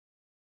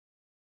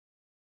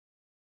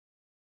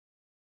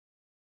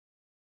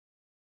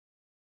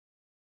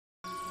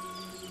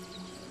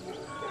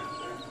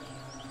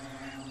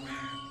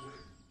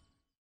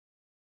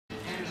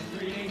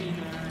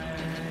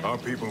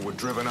people were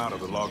driven out of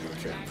the logging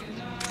camp.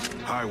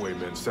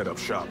 Highwaymen set up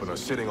shop and are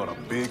sitting on a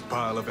big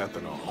pile of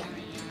ethanol.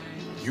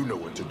 You know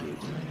what to do.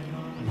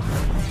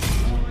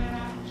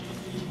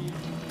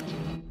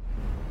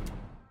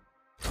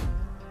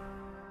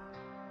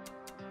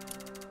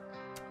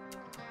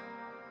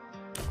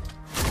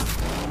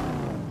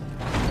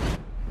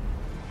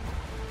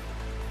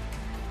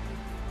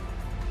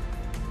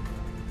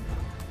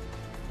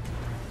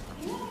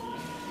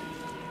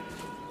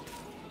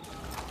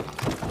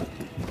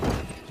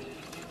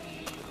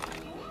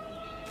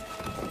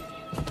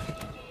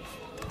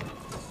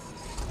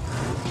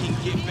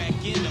 Get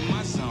back into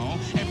my zone.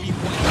 Everyone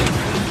is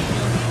leaving me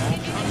alone.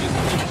 I'm just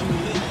way too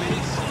lit for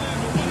this.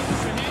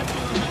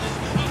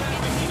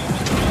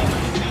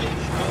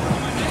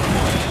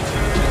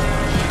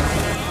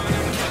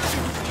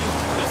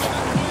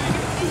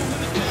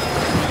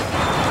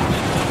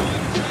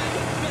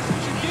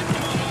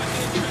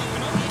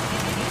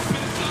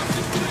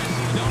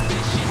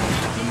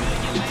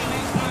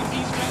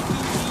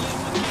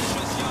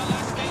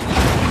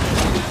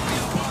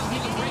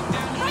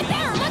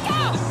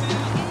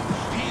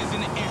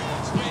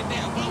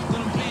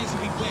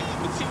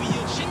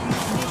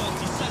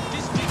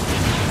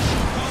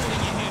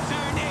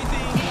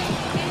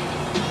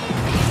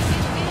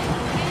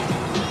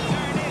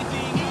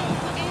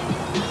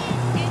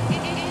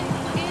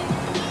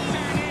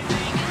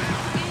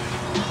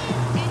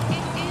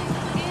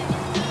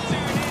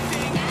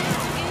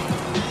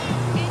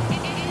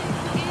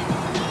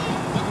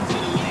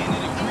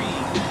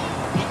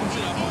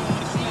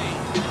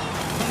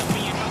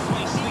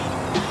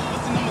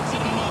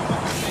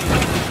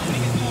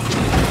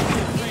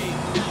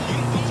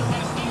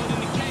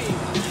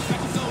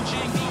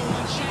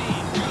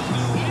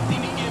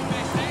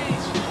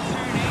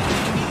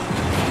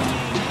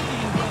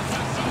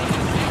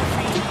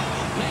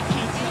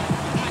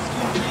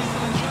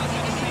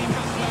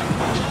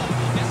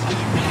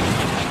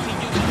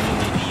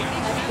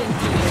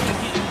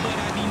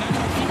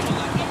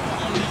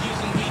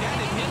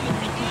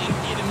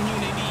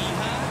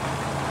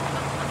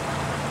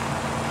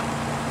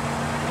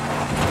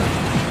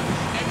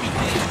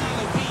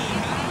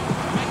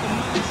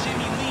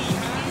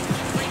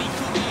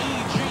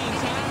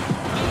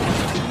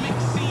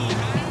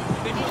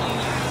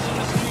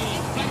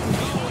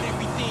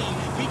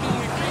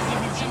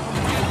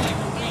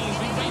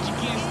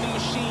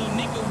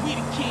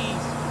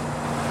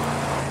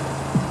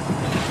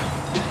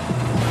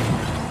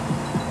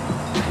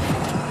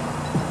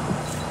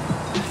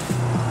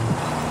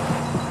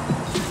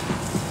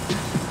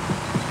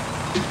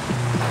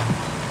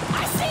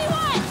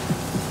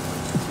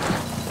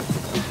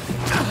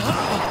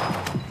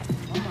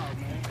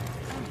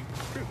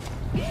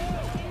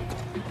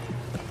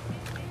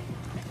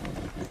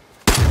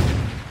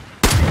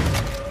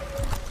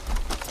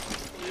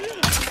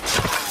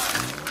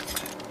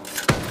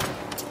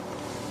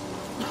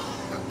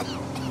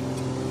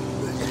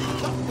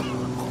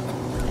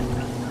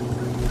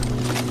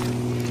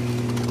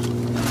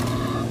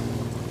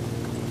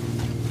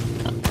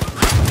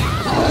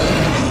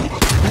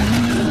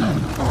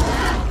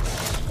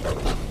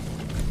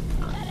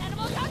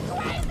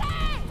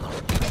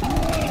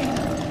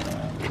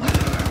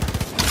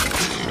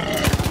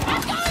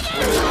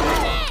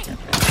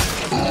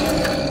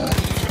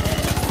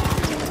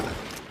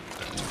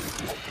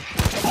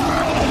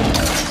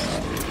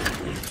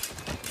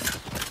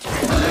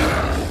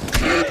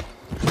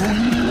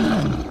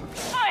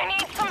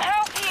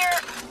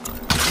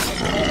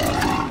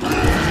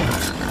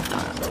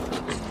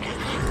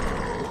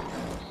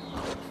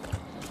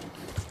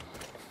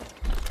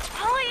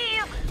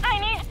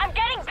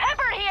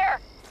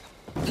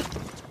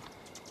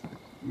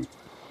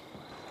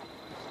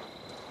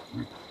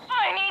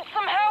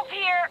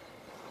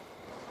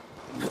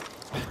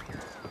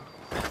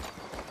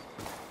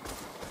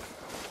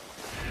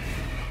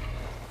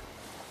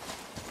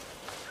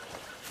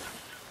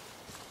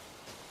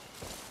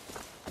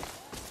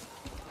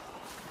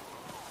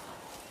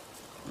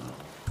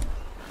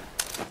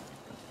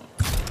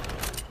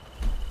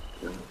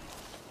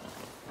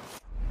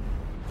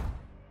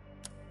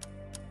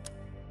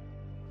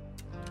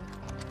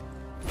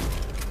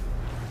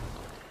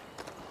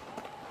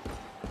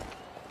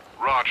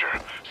 Roger.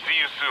 See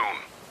you soon.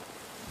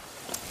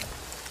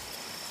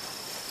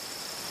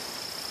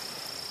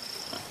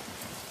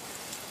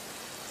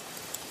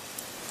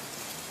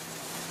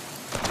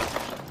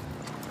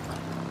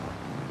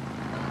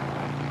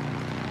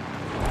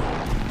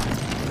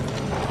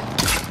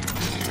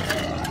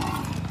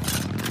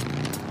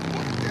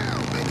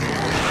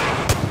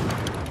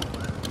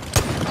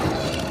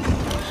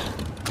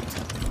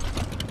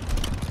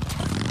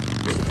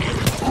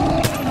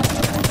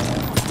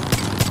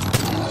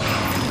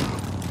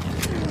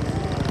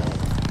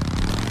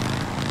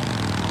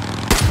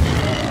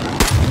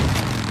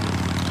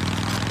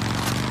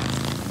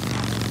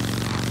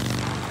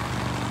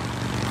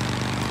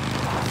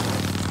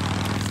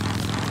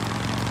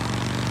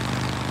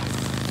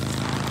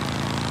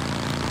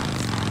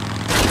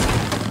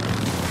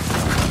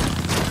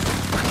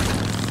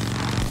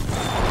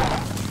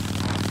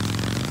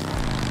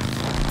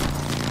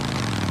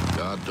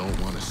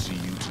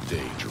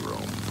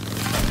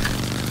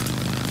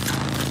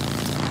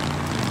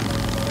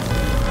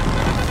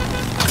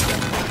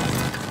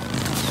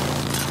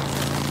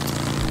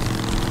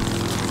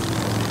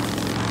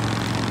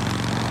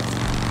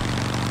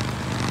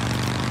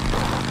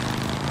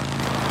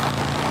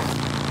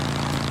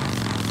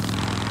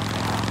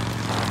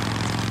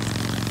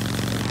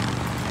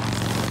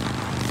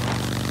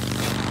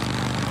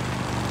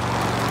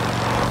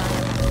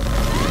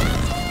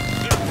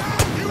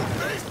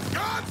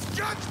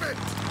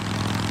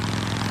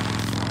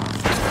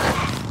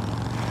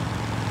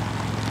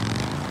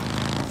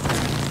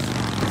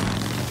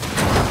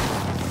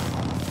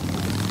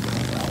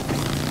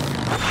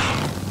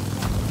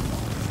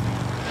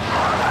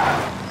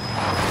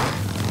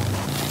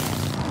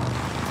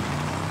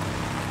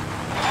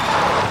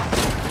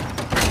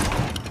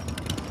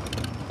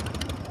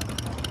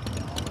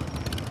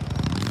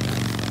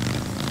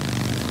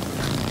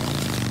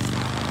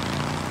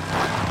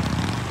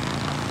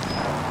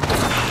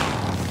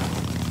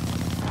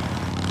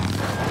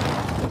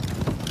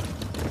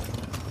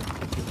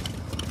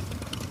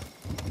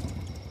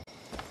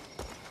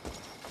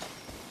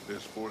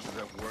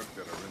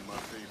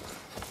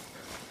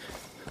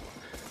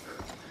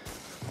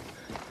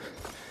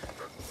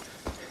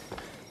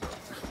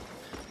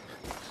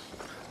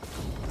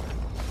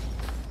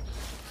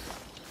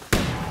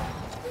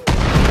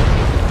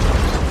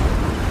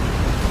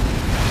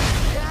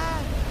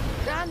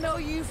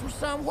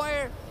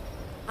 somewhere?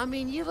 I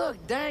mean, you look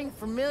dang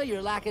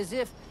familiar, like as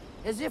if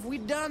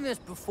we'd done this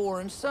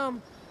before in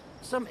some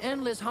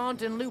endless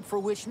haunting loop for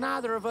which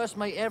neither of us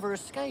may ever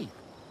escape.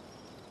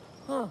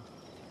 Huh.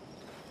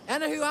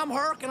 Anywho, I'm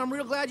Hurk, and I'm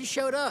real glad you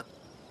showed up.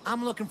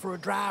 I'm looking for a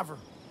driver.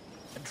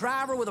 A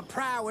driver with a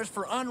prowess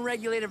for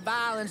unregulated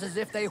violence as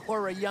if they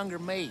were a younger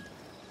me.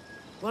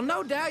 Well,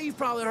 no doubt you've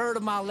probably heard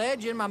of my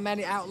legend, my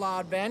many outlaw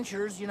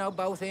adventures, you know,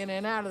 both in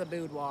and out of the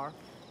boudoir.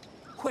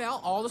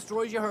 Well, all the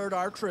stories you heard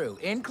are true,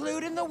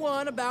 including the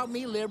one about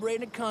me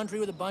liberating a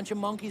country with a bunch of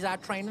monkeys I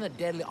trained in the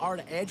deadly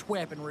art of edge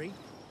weaponry.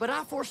 But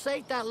I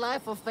forsake that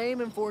life of fame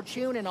and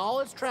fortune and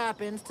all its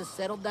trappings to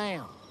settle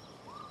down.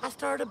 I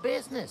started a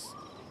business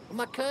with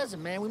my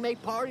cousin, man. We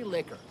made party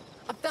liquor.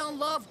 I fell in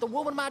love with the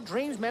woman of my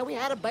dreams, man. We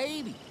had a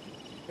baby.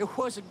 It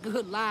was a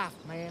good life,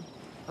 man.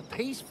 A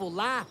peaceful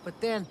life,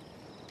 but then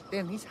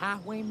these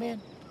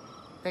highwaymen,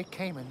 they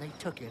came and they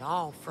took it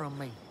all from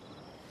me.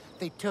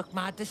 They took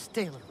my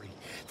distillery.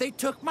 They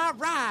took my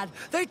ride.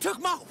 They took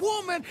my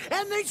woman,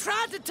 and they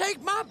tried to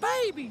take my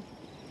baby.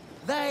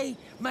 They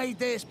made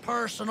this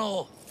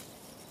personal.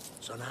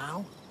 So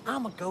now,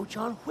 I'ma go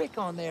John Wick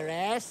on their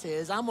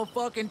asses. I'ma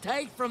fucking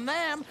take from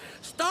them,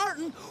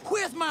 starting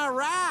with my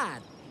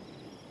ride.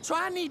 So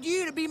I need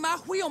you to be my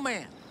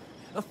wheelman.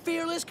 A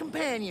fearless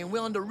companion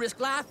willing to risk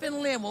life and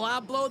limb while I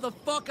blow the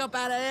fuck up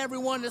out of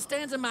everyone that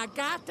stands in my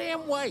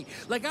goddamn way,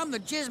 like I'm the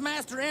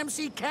Jizzmaster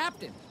MC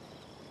Captain.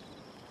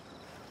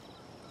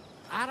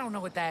 I don't know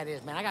what that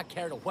is, man. I got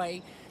carried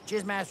away.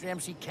 Jizzmaster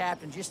MC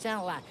Captain just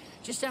sounded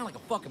like a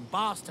fucking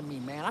boss to me,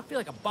 man. I feel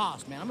like a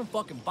boss, man. I'm in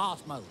fucking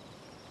boss mode.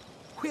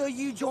 Will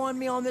you join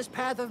me on this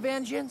path of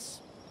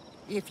vengeance?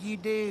 If you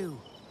do,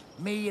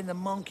 me and the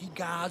monkey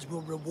gods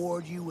will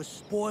reward you with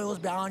spoils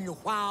beyond your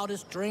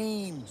wildest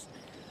dreams.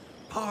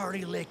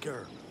 Party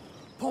liquor,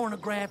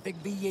 pornographic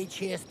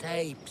VHS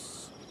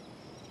tapes,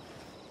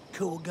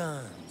 cool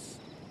guns.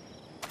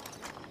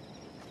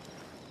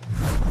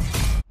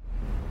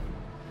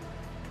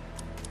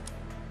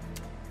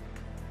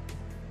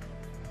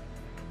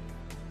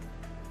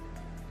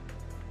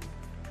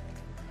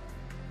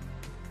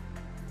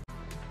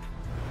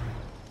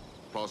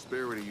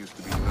 Prosperity used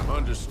to be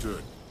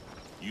Understood.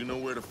 You know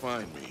where to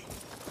find me.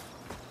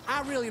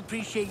 I really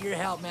appreciate your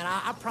help, man.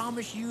 I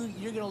promise you,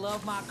 you're gonna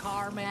love my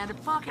car, man. It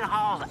fucking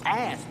hauls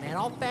ass, man.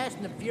 All Fast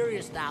and the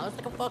Furious style. It's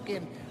like a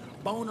fucking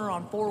boner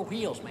on 4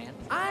 wheels, man.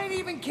 I ain't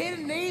even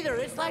kidding either.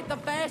 It's like the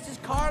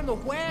fastest car in the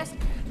West.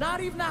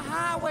 Not even a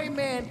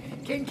highwayman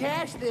can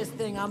catch this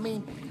thing. I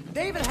mean,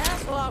 David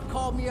Hasselhoff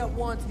called me up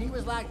once, and he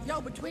was like,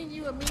 yo, between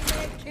you and me,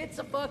 man, Kit's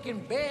a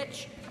fucking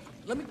bitch.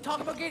 Let me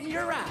talk about getting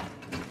your ride.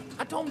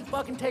 I told him to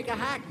fucking take a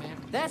hike, man.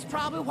 That's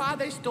probably why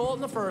they stole it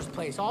in the first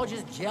place. All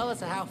just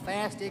jealous of how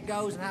fast it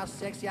goes and how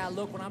sexy I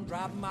look when I'm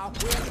driving my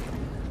whip.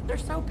 They're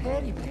so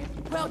petty, man.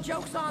 Well,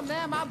 joke's on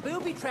them. I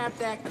booby-trapped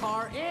that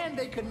car, and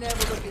they could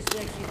never look as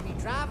sexy as me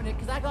driving it,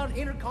 because I got an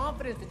inner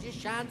confidence that just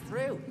shines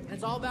through. And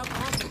it's all about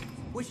confidence.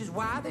 Which is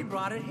why they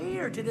brought it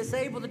here, to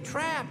disable the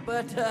trap.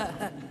 But,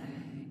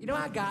 you know,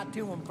 I got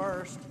to them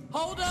first.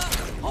 Hold up!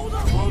 Hold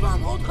up! Hold up!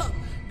 Hold up!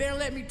 Better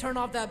let me turn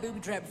off that booby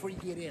trap before you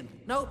get in.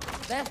 Nope,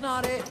 that's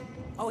not it.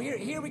 Oh,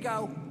 here we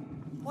go.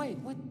 Wait,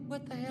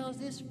 what the hell is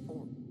this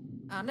for?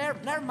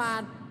 Never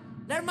mind.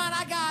 Never mind,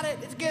 I got it.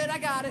 It's good, I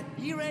got it.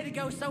 You ready to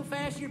go so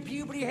fast your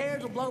puberty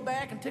hairs will blow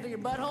back and tickle your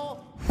butthole?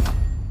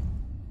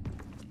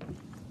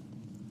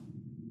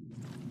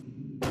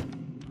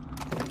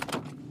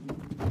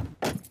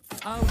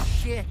 Oh,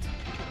 shit.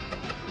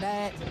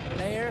 That's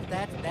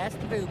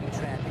the booby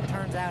trap. It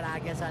turns out I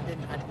guess I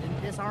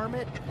didn't disarm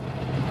it.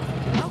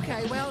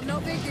 Okay, well,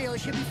 no big deal.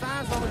 It should be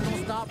fine as long as it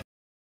don't stop.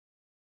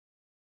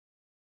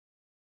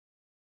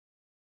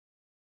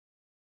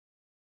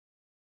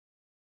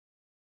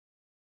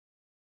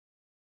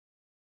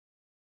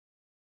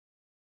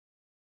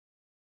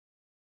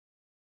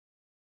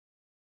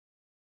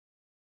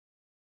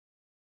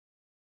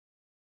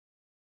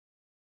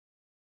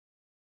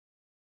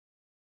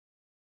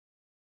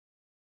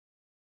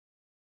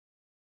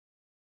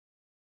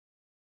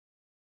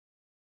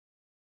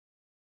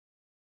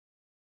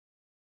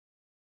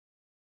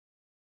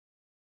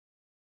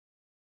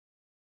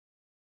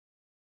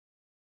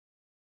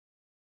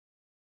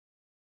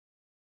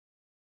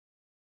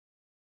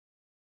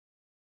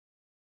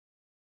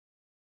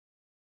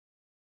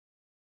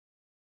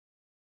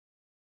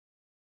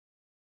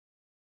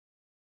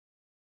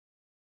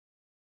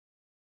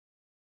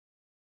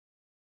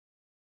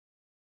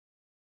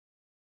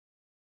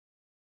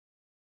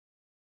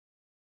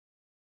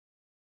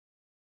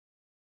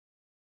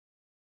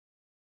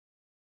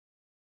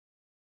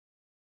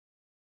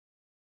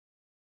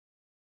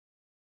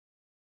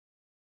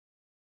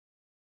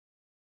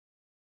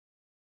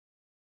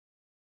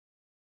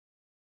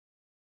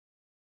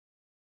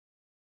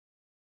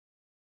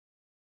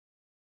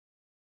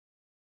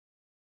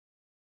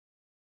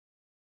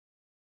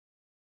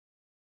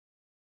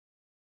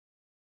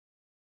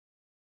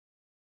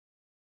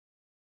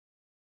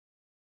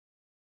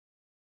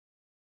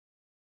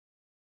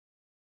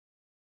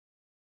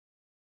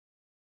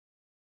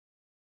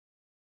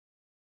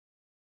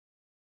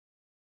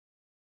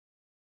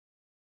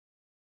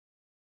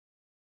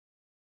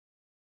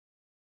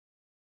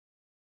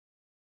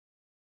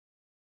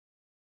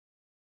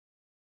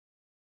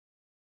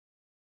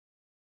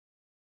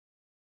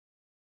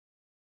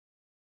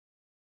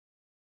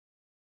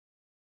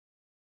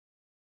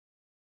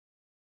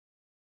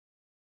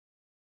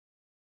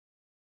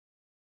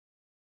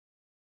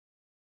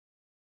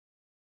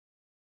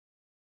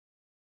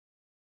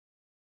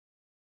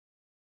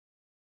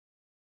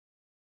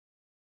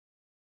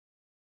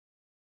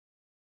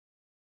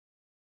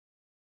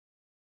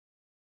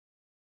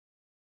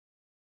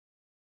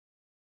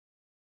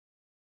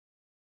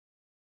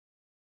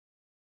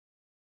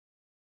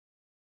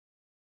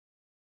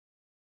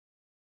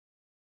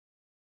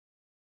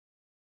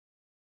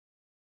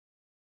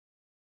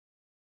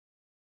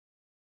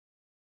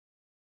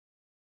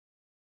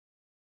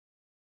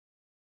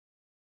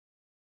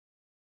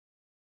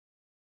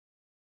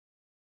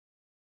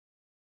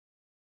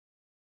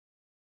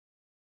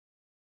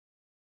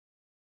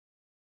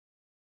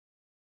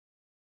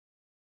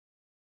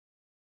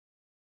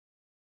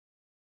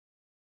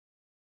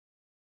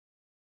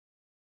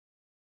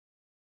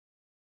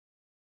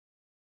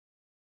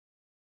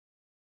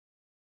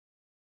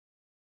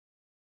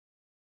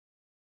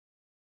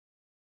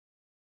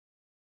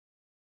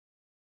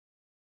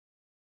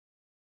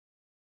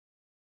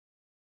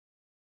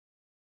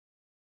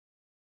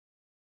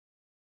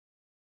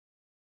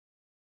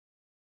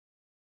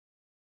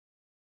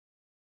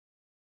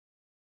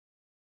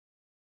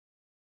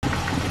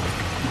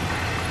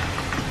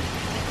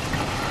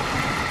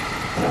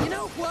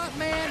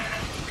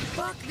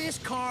 Fuck this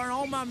car and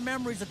all my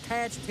memories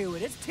attached to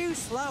it. It's too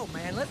slow,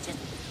 man. Let's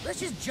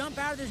just jump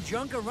out of this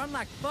junk and run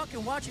like fuck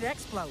and watch it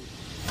explode.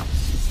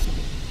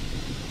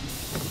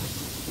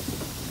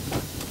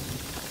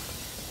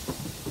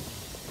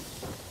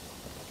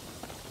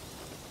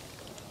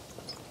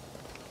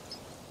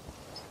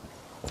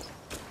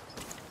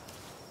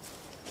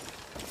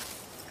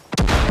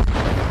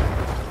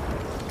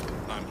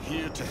 I'm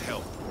here to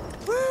help.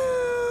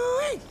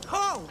 Woo-wee!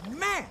 Oh,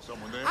 man!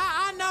 Someone there?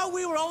 I know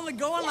we were only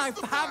going like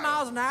 5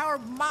 miles an hour.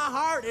 My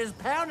heart is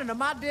pounding and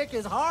my dick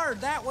is hard.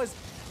 That was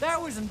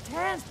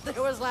intense.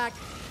 There was like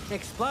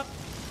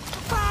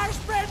fire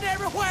spreading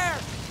everywhere.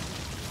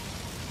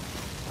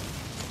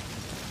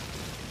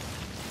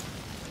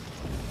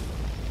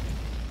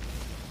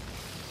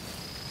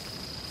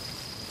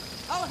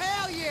 Oh,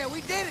 hell yeah,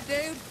 we did it,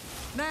 dude.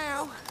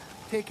 Now,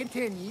 to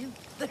continue,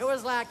 there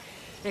was like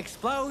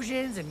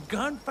explosions and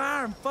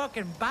gunfire and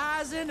fucking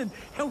bison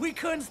and we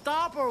couldn't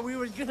stop or we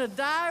were gonna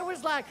die. It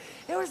was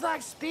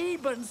like speed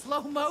but in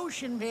slow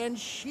motion, man.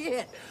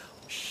 Shit.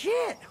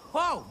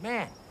 Whoa,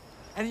 man.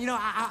 And you know,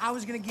 I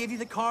was gonna give you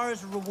the car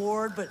as a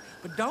reward, but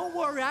don't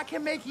worry, I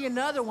can make you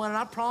another one and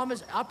I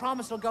promise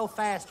it'll go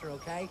faster,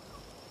 okay?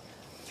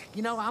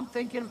 You know, I'm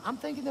thinking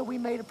that we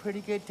made a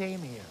pretty good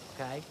team here,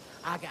 okay?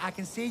 I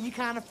can see you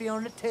kind of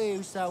feeling it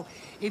too, so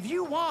if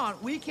you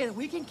want, we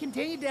can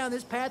continue down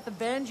this path of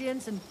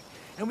vengeance and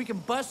we can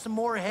bust some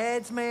more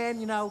heads, man,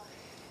 you know.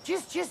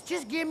 Just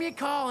give me a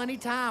call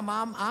anytime.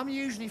 I'm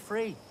usually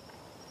free.